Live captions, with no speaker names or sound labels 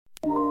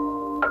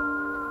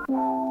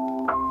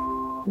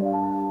Sun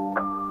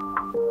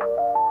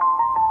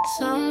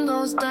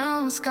goes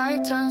down,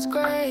 sky turns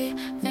gray.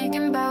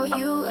 Thinking about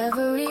you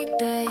every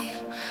day.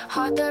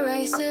 Heart that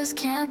races,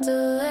 can't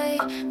delay.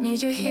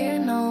 Need you here,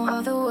 no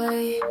other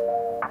way.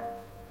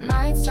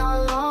 Nights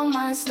are long,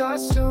 mind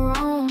starts to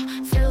roam.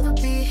 Feel the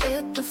beat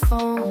hit the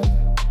phone.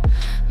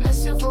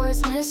 Miss your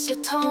voice, miss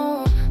your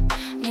tone.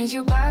 Need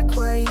you back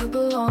where you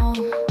belong.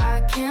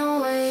 I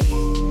can't wait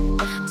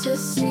to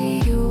see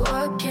you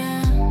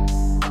again.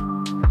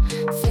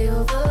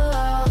 Feel the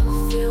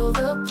love, feel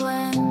the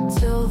blend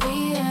till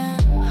the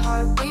end.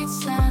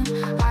 Heartbeats and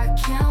I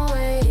can't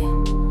wait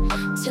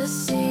to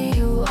see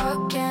you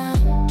again.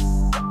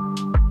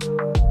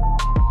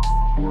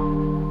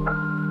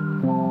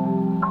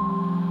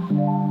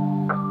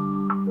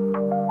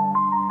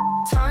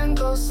 Time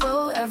goes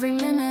slow every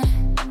minute.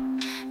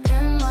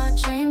 In my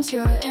dreams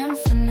you're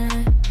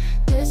infinite.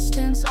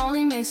 Distance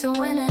only makes it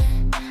win it.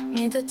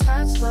 Need the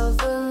touch, love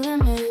the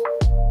limit.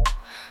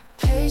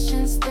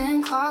 Patience,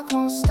 thin clock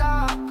won't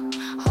stop.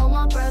 Hold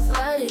my breath,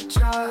 let it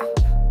drop.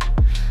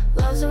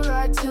 Love's a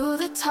ride to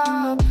the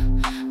top.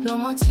 No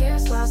more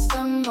tears, last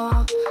them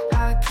all.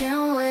 I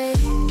can't wait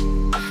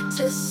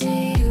to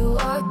see you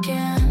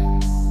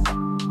again.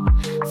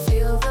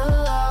 Feel the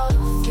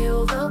love,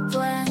 feel the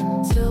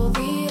blend till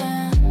the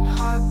end.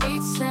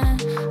 Heartbeats in,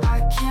 I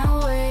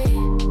can't wait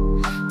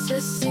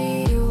to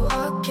see you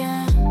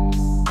again.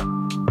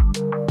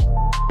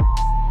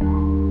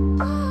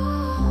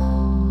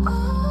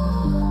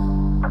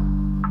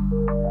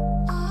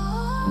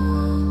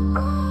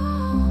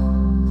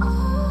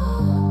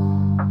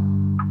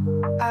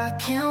 I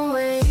can't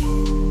wait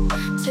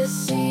to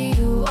see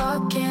you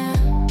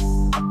again.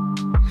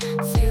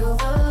 Feel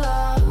the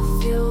love,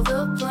 feel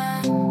the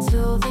blend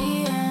till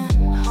the end.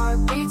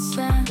 Heartbeats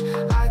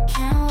in, I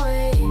can't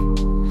wait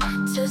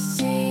to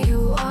see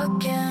you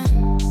again.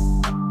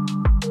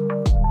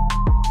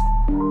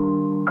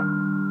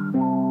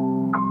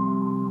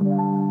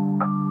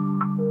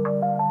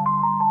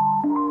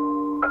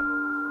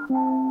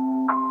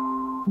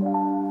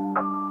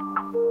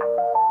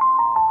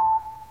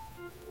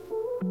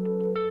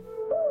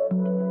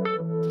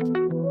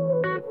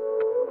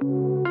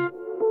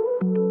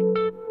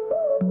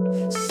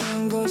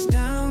 Sun goes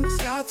down,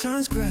 sky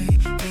turns gray.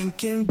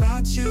 Thinking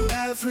about you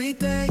every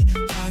day.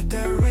 Heart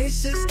that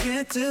races,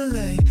 can't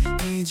delay.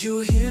 Need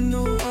you here,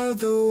 no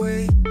other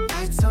way.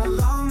 Nights are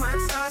long,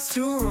 mind starts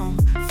to roam.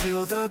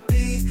 Feel the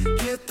beat,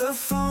 hit the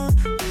phone.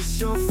 Miss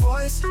your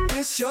voice,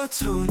 miss your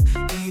tone.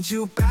 Need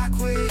you back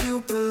where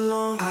you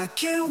belong. I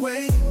can't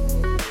wait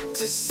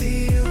to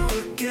see you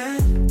again.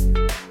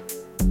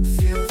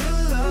 Feel the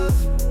love,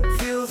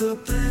 feel the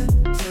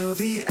blend till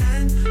the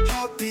end.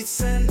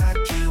 Heartbeats and I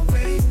can't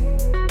wait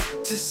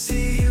to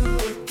see you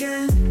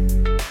again.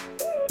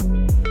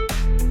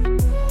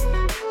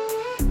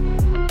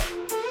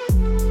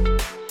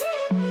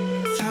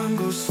 Time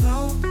goes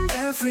slow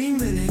every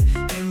minute.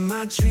 In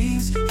my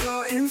dreams,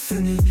 you're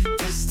infinite.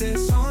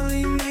 Distance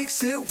only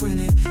makes it win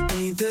it.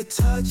 Need the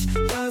touch,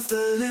 love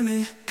the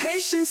limit.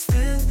 Patience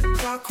thin,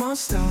 clock won't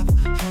stop.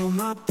 Hold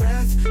my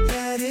breath,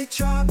 let it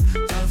drop.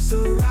 Love's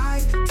the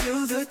ride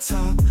to the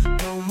top.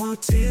 No more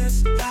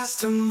tears,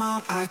 last them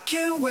all. I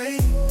can't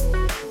wait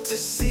to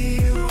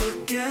see you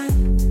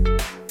again.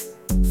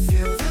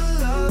 Feel the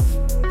love,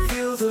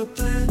 feel the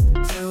blend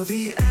till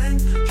the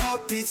end.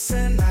 Heartbeats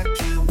and I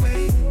can't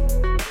wait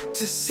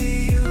to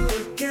see you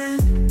again.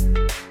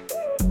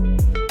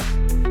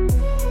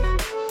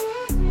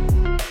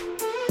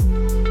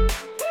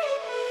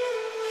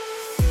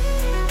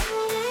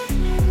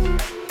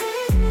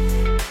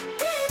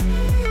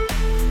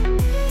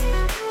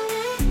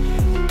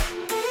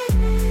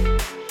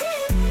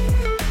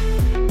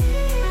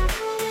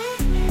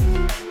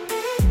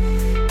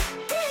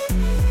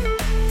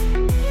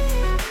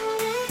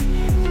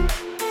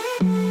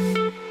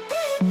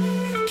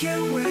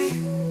 Can't wait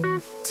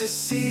to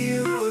see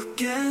you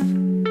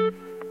again.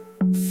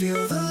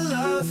 Feel the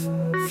love,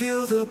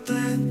 feel the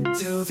blend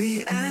till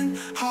the end.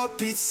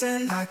 Heartbeats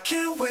and I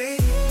can't wait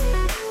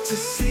to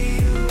see you